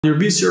Your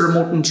Vizio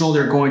remote control,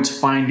 you're going to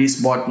find this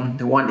button,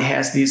 the one that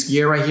has this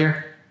gear right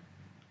here.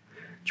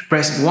 You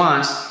press it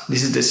once,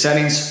 this is the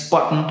settings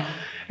button,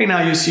 and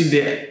now you see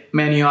the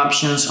menu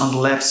options on the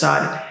left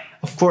side.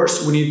 Of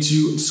course, we need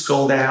to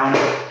scroll down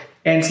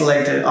and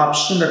select the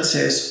option that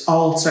says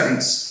all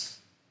settings.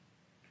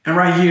 And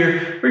right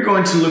here, we're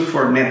going to look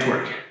for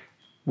network.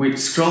 We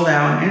scroll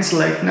down and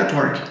select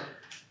network.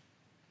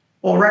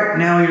 Alright,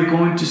 now you're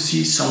going to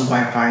see some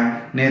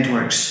Wi-Fi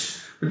networks.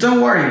 But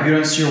don't worry, if you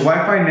don't see your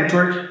Wi-Fi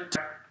network,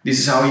 this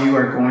is how you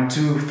are going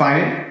to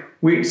find it.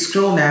 We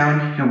scroll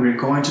down and we're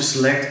going to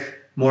select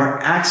more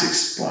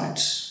access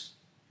points.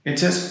 It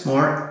says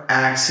more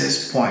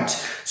access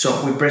points.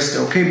 So we press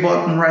the OK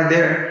button right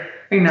there,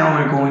 and now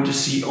we're going to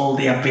see all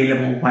the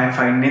available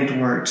Wi-Fi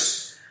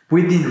networks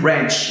within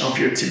range of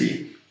your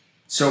TV.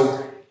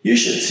 So you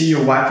should see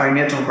your Wi-Fi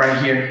network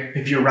right here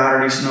if your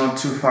router is not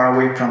too far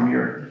away from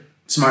your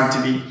smart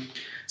TV.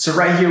 So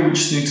right here, we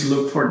just need to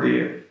look for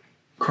the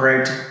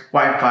correct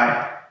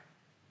Wi-Fi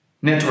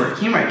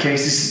network. In my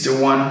case, this is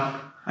the one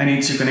I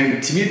need to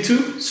connect the TV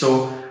to.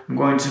 So I'm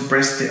going to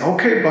press the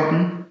OK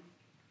button.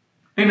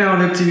 And now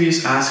the TV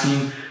is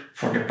asking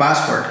for the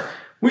password.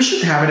 We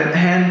should have it at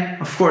hand.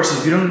 Of course,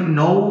 if you don't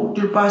know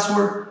your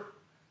password,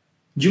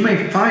 you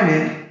may find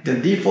it, the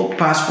default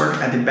password,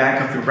 at the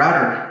back of your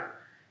router.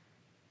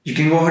 You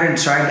can go ahead and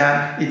try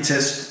that. It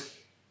says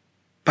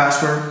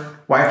password,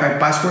 Wi-Fi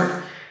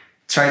password.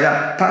 Try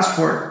that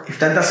password. If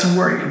that doesn't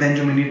work, then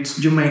you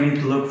may need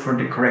to look for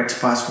the correct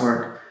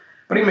password.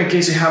 But in my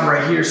case, I have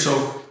right here,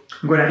 so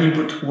I'm going to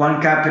input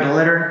one capital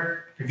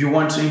letter. If you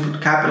want to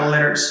input capital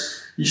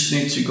letters, you just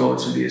need to go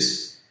to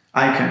this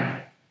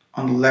icon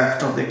on the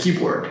left of the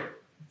keyboard,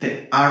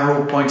 the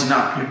arrow pointing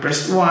up. You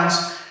press it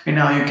once, and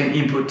now you can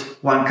input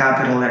one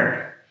capital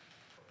letter.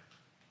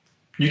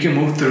 You can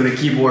move through the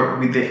keyboard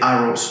with the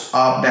arrows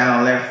up,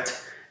 down,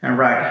 left, and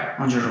right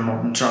on your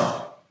remote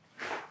control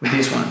with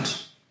these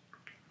ones.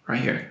 Right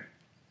here,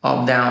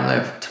 up, down,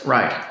 left,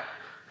 right.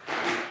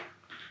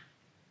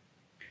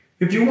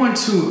 If you want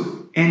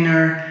to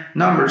enter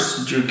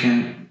numbers, you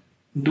can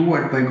do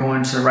it by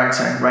going to the right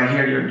side. Right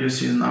here, you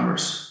see the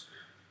numbers.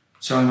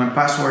 So in my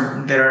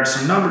password, there are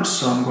some numbers,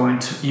 so I'm going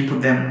to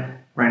input them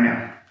right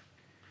now.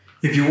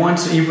 If you want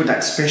to input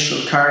that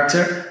special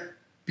character,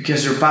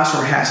 because your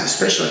password has a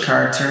special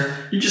character,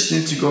 you just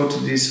need to go to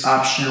this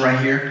option right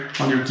here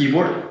on your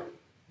keyboard,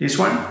 this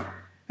one.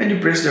 And you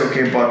press the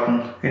OK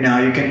button, and now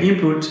you can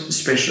input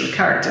special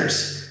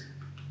characters.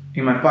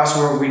 In my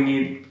password, we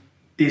need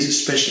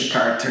this special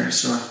character,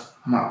 so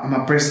I'm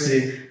gonna press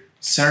the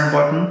center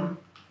button,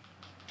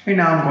 and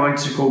now I'm going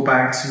to go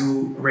back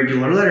to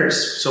regular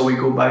letters. So we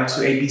go back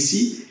to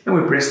ABC, and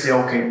we press the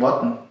OK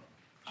button.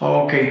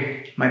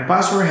 Okay, my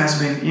password has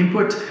been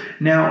input.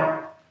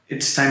 Now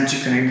it's time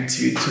to connect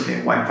it to the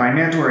Wi-Fi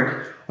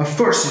network. Of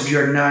course, if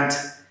you're not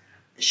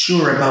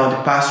sure about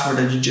the password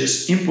that you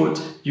just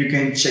input, you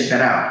can check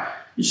that out.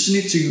 You just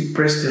need to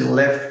press the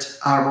left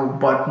arrow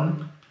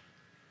button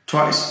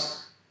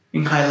twice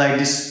and highlight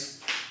this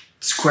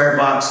square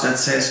box that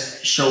says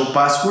show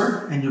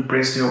password, and you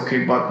press the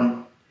OK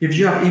button. If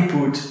you have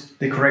input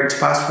the correct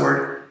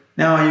password,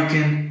 now you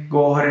can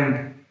go ahead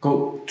and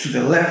go to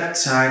the left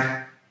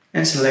side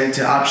and select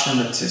the option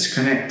that says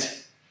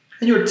connect.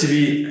 And your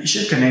TV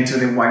should connect to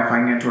the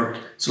Wi-Fi network.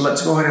 So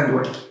let's go ahead and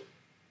do it.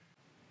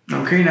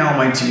 Okay, now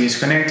my TV is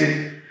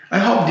connected. I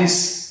hope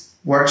this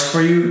works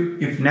for you.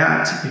 If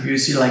not, if you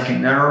see like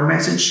an error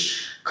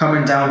message,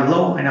 comment down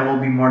below and I will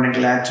be more than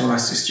glad to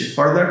assist you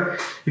further.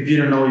 If you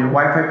don't know your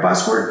Wi-Fi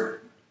password,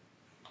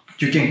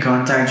 you can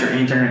contact your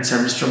internet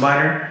service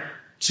provider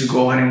to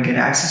go ahead and get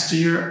access to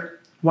your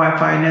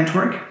Wi-Fi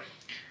network.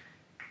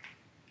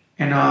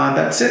 And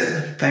that's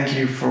it. Thank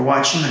you for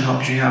watching. I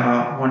hope you have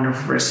a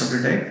wonderful rest of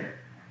your day.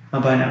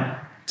 Bye-bye now.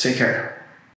 Take care.